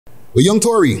But Yung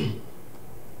Tory.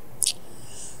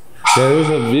 There was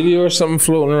a video or something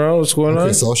floating around. What's going on?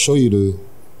 Okay, so I'll show you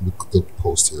the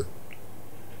post here.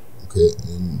 Okay,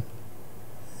 and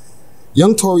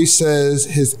Yung Tory says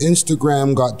his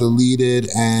Instagram got deleted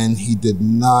and he did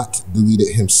not delete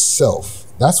it himself.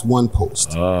 That's one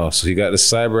post. Oh, so he got the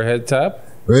cyber head tap?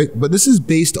 Right, but this is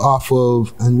based off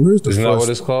of, and where's the Isn't that what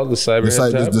it's called? The cyber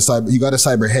head tap? You got a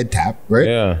cyber head tap, right?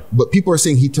 Yeah. But people are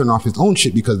saying he turned off his own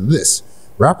shit because of this.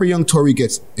 Rapper Yung Tory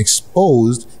gets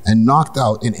exposed and knocked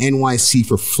out in NYC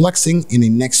for flexing in a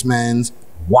next man's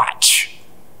watch.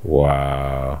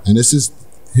 Wow. And this is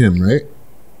him, right?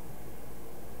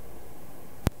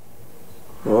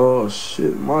 Oh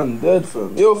shit, man, dead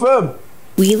fam. Yo fam.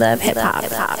 We love hip hop.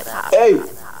 Hey.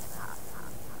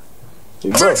 Hey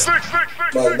bro.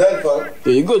 Man, dead fam.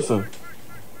 Yeah, you good fam?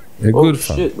 You're good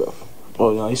fam. Shit, bro.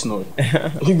 Oh no, he's snoring.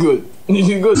 You good?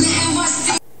 You good?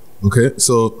 Okay,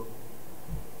 so,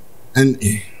 and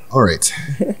all right.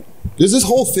 There's this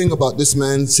whole thing about this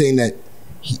man saying that,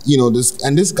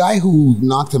 this guy who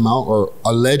knocked him out or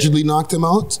allegedly knocked him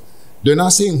out, they're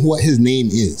not saying what his name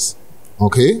is.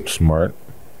 Okay? Smart.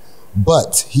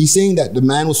 But he's saying that the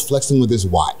man was flexing with his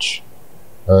watch.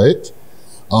 All right?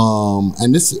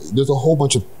 And there's a whole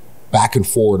bunch of back and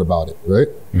forward about it, right?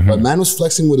 Mm-hmm. But man was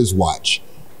flexing with his watch.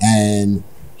 And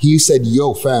he said,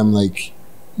 yo, fam, like,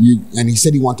 and he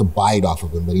said he wanted to buy it off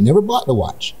of him, but he never bought the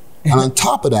watch. And on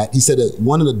top of that, he said that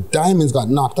one of the diamonds got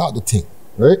knocked out the thing,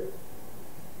 right?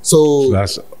 So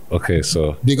that's okay.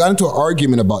 So they got into an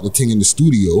argument about the thing in the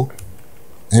studio,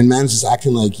 and man's just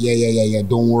acting like, yeah,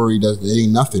 don't worry, it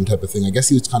ain't nothing type of thing. I guess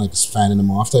he was kind of just fanning him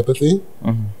off type of thing.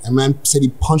 Mm-hmm. And man said he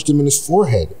punched him in his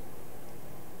forehead,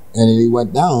 and then he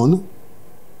went down,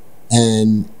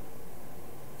 and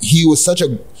he was such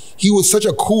a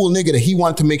cool nigga that he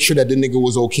wanted to make sure that the nigga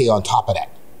was okay on top of that.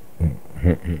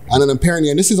 And then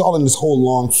apparently, and this is all in this whole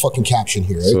long fucking caption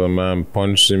here, right? So a man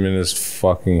punched him in his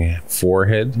fucking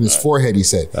forehead? In his forehead, he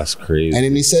said. That's crazy. And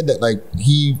then he said that, like,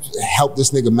 he helped this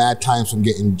nigga mad times from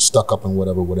getting stuck up and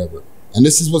whatever. And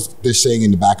this is what they're saying in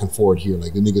the back and forward here.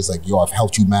 Like, the nigga's like, yo, I've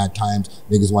helped you mad times.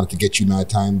 Niggas wanted to get you mad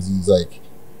times. He's like,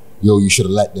 yo, you should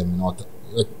have let them and all that.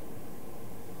 Like,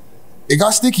 it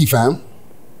got sticky, fam.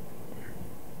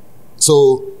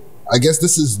 So I guess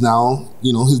this is now,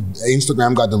 his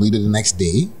Instagram got deleted the next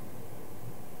day.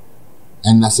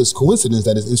 And that's just coincidence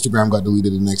that his Instagram got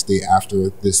deleted the next day after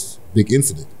this big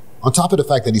incident. On top of the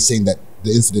fact that he's saying that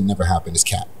the incident never happened is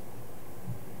cap.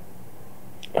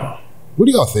 What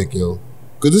do y'all think, yo?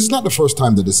 Because this is not the first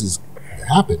time that this has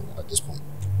happened at this point.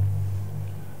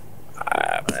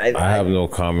 I have no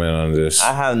comment on this.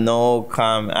 I have no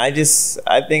comment. I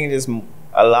think it's just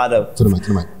a lot of to the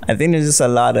mic. I think there's just a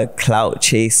lot of clout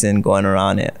chasing going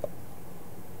around it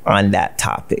on that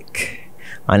topic,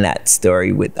 on that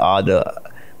story with all the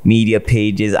media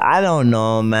pages. I don't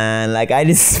know, man. Like I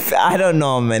don't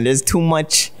know, man. There's too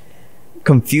much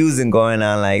confusing going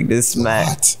on. Like this, man.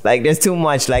 Like there's too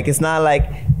much. Like it's not like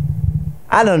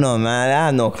I don't know, man. I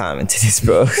have no comment to this,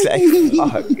 bro. Like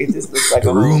fuck, it just looks like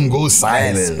the room goes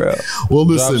silent, bro. Well,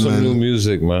 listen, drop some man. new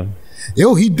music, man.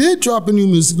 Yo, he did drop a new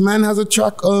music. The man has a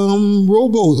track,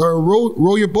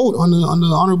 row your boat on the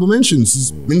honorable mentions.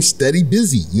 He's been steady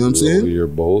busy. You know what I'm saying? Row your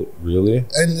boat, really?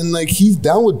 And like he's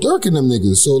down with Dirk and them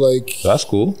niggas. So like that's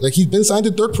cool. Like he's been signed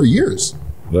to Dirk for years.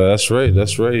 That's right.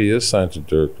 He is signed to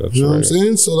Dirk. That's you know right. what I'm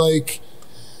saying? So like,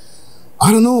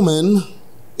 I don't know, man.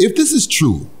 If this is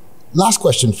true, last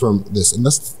question from this, and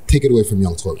let's take it away from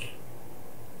Yung Tory.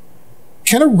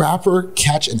 Can a rapper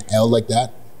catch an L like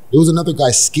that? There was another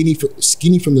guy, Skinny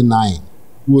from the 9,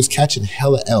 who was catching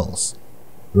hella L's,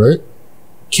 right?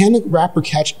 Can a rapper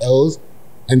catch L's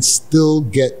and still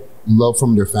get love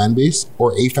from their fan base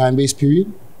or a fan base,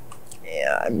 period?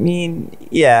 Yeah, I mean,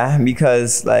 yeah,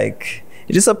 because like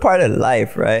it's just a part of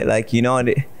life, right? Like,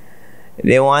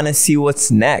 they want to see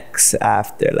what's next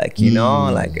after, like,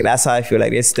 like that's how I feel.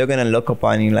 Like they're still gonna look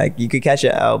upon you. Like you could catch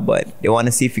an L, but they want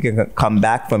to see if you can come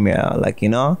back from your L, like,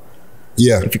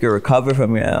 Yeah. if you can recover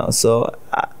from your L. So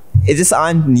it's just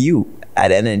on you at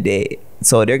the end of the day.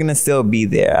 So they're gonna still be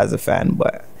there as a fan,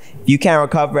 but if you can't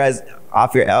recover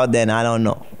off your L, then I don't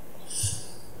know.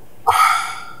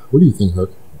 What do you think,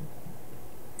 Herc?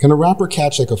 Can a rapper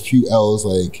catch like a few L's,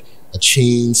 like a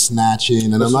chain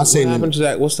snatching? And I'm not saying what happened to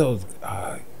that. What's that?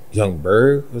 Young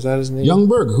Berg, was that his name? Young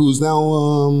Berg, who's now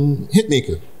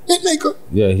Hitmaker.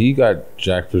 Yeah, he got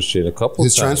jacked for shit a couple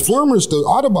His times. Transformers, the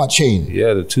Autobot chain.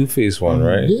 Yeah, the Two-Face one,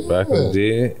 right? Yeah. Back in the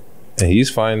day. And he's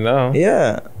fine now.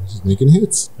 Yeah. He's making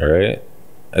hits. All right.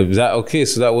 Was that okay?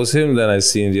 So that was him. Then I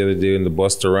seen the other day when the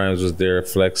Busta Rhymes was there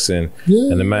flexing,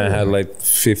 and the man had like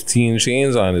 15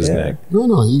 chains on his neck.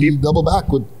 No, he doubled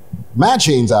back with mad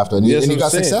chains after, and he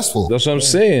got successful. That's what I'm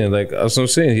saying. Like that's what I'm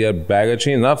saying. He had a bag of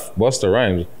chains, not Busta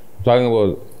Rhymes. I'm talking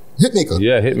about Hitmaker.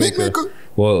 Yeah, Hitmaker.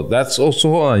 Well, that's also,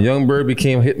 hold on, Young Bird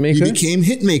became Hitmaker? He became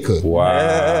Hitmaker.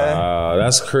 Wow,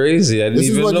 that's crazy. I didn't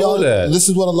even know that. This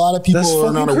is what a lot of people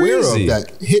are not aware of, that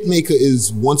Hitmaker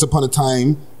is once upon a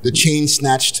time the chain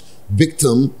snatched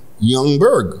victim, Young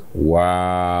Berg.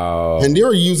 Wow. And they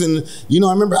were using,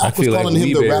 I remember I was calling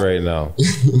him the rap right now.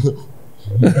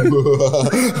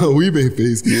 Weebay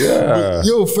face. Yeah.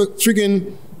 Yo,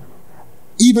 freaking...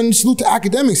 Even salute to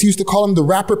academics, he used to call him the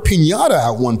rapper Pinata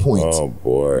at one point. Oh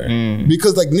boy.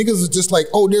 Because like niggas was just like,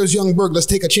 oh, there's Young Berg, let's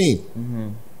take a chain. You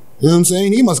know what I'm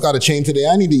saying? He must got a chain today.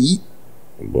 I need to eat.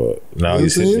 But now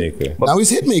he's Hitmaker. Now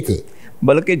he's Hitmaker.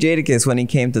 But look at Jadakiss when he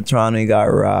came to Toronto, he got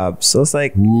robbed. So it's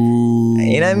like, you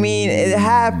know what I mean? It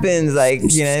happens, like,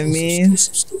 you know what I mean?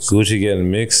 Gucci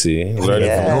getting mixy.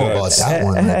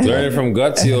 Learning from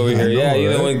Guttzy over here. Yeah,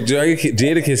 you know when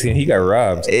Jadakiss came, he got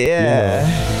robbed. Yeah.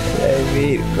 I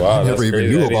mean, wow, I never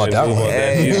even knew about that one.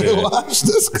 Watch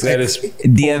this guy.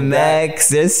 DMX,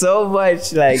 there's so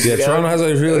much like. Yeah, Toronto has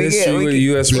a real history with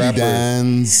US rappers.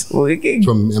 Dance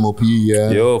from MOP,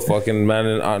 yeah. Yo, fucking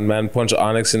man punch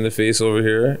Onyx in the face over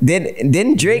here.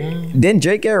 Didn't Drake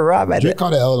get robbed? Drake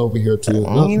caught an L over here too.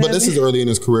 But this is early in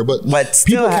his career. But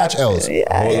still people catch L's. A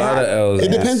whole lot of L's. It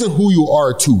depends on who you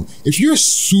are too. If you're a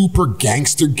super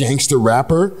gangster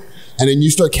rapper, and then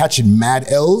you start catching mad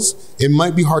L's, it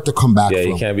might be hard to come back from. Yeah,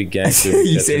 you can't be gangster.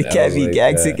 You said it can't be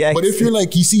gangster. But if you're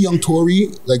like, you see Yung Tory,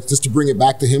 like just to bring it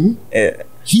back to him,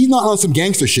 he's not on some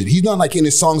gangster shit. He's not like in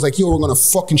his songs like, yo, we're gonna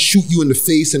fucking shoot you in the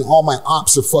face and all my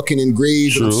ops are fucking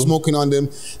engraved and I'm smoking on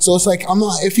them. So it's like,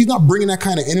 if he's not bringing that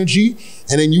kind of energy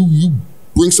and then you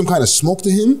bring some kind of smoke to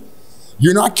him,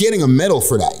 you're not getting a medal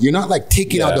for that. You're not like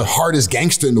taking out the hardest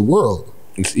gangster in the world.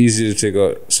 It's easy to take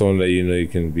out someone that you know you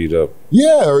can beat up.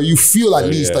 Yeah, or you feel at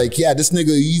least like, this nigga,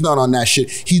 he's not on that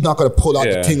shit. He's not gonna pull out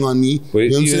the thing on me. But you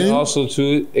know what I'm even saying? also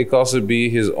too, it could also be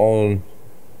his own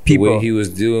the way he was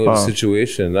dealing with the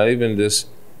situation. Not even this,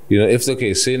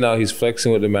 say now he's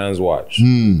flexing with the man's watch,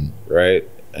 right?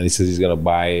 And he says he's gonna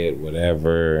buy it,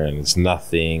 whatever, and it's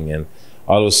nothing. And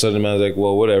all of a sudden the man's like,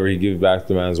 well, whatever. He gives back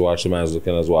the man's watch. The man's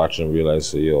looking at his watch and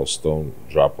realizes, yo, stone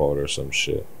drop out or some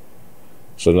shit.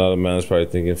 So now the man's probably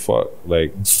thinking, fuck,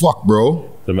 bro.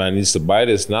 The man needs to buy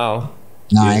this now.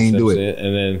 Nah, I ain't do it.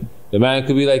 And then the man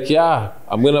could be like, yeah,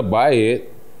 I'm gonna buy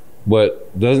it,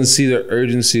 but doesn't see the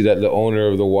urgency that the owner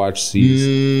of the watch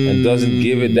sees, and doesn't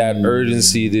give it that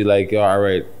urgency to like, all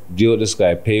right, deal with this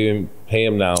guy, pay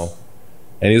him now.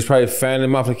 And he was probably fanning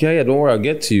him off like, yeah, don't worry, I'll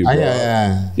get to you, bro.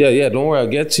 Yeah, don't worry, I'll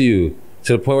get to you.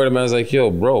 To the point where the man's like, yo,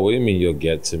 bro, what do you mean you'll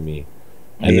get to me?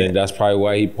 And then that's probably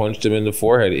why he punched him in the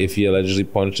forehead, if he allegedly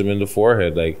punched him in the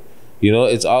forehead. Like,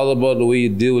 it's all about the way you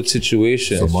deal with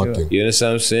situations. You understand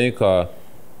what I'm saying? Cause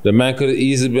the man could have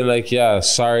easily been like, yeah,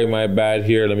 sorry, my bad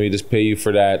here. Let me just pay you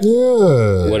for that.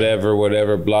 Yeah.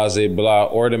 Whatever, blase, blah.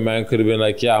 Or the man could have been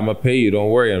like, yeah, I'm going to pay you.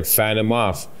 Don't worry. And fan him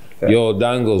off. Yo,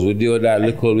 Dangles, we'll deal with that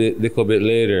little bit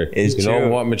later. Don't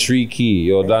want my tree key.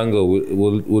 Yo, Dangle,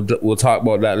 we'll talk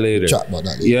about that later.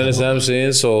 You understand what I'm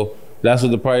saying? So that's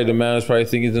what the man was probably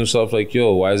thinking to himself, like,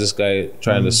 yo, why is this guy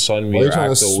trying to sun me or act away? Trying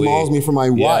to smalls me for my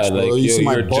watch, bro. Like, you see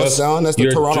my bust down? That's the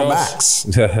Toronto Max.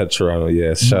 Toronto,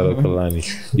 yes. Shout out Kalani.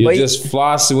 You're just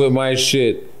flossing with my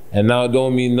shit, and now it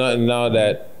don't mean nothing now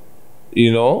that,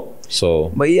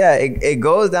 So, but yeah, it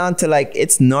goes down to like,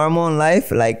 it's normal in life.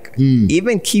 Like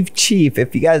even Keith Chief,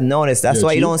 if you guys notice, that's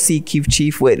why you don't see Keith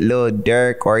Chief with Lil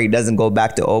Durk, or he doesn't go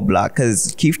back to O Block,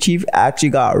 because Keith Chief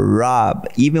actually got robbed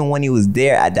even when he was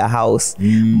there at the house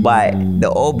by the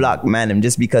O Block man,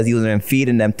 just because he was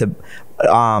feeding them to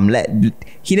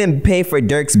he didn't pay for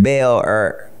Durk's bail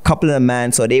or a couple of the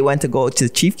man, so they went to go to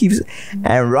Chief Keef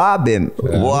and rob him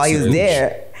while he was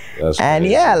there. And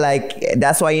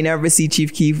that's why you never see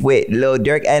Chief Keef with Lil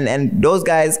Durk, and those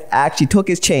guys actually took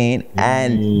his chain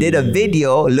and did a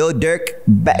video. Lil Durk,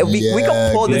 we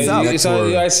can pull this up.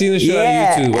 I seen the shit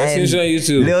on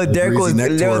YouTube. Lil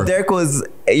Durk was,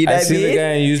 you know what I mean? I seen the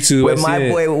guy on YouTube with my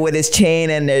boy with his chain,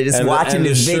 and they're just watching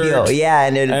this video. Yeah,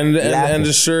 and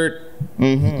the shirt.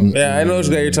 Yeah, I know which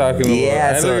guy you're talking about.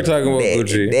 Yeah, I know you're talking about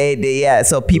Gucci.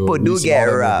 So people do get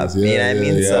robbed. You know what I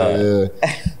mean? So.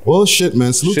 Well, shit,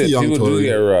 man. Salute to Yung Tory. People do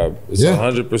get robbed. It's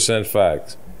 100%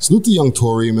 fact. Salute to Yung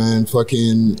Tory, man.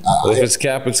 Fucking. If it's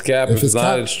cap, it's cap. If it's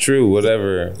not, it's true.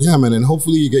 Whatever. Yeah, man. And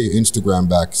hopefully you get your Instagram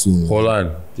back soon. Hold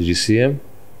on. Did you see him?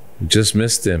 Just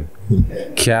missed him.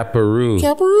 Caparoo.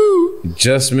 Caparoo.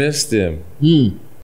 Just missed him.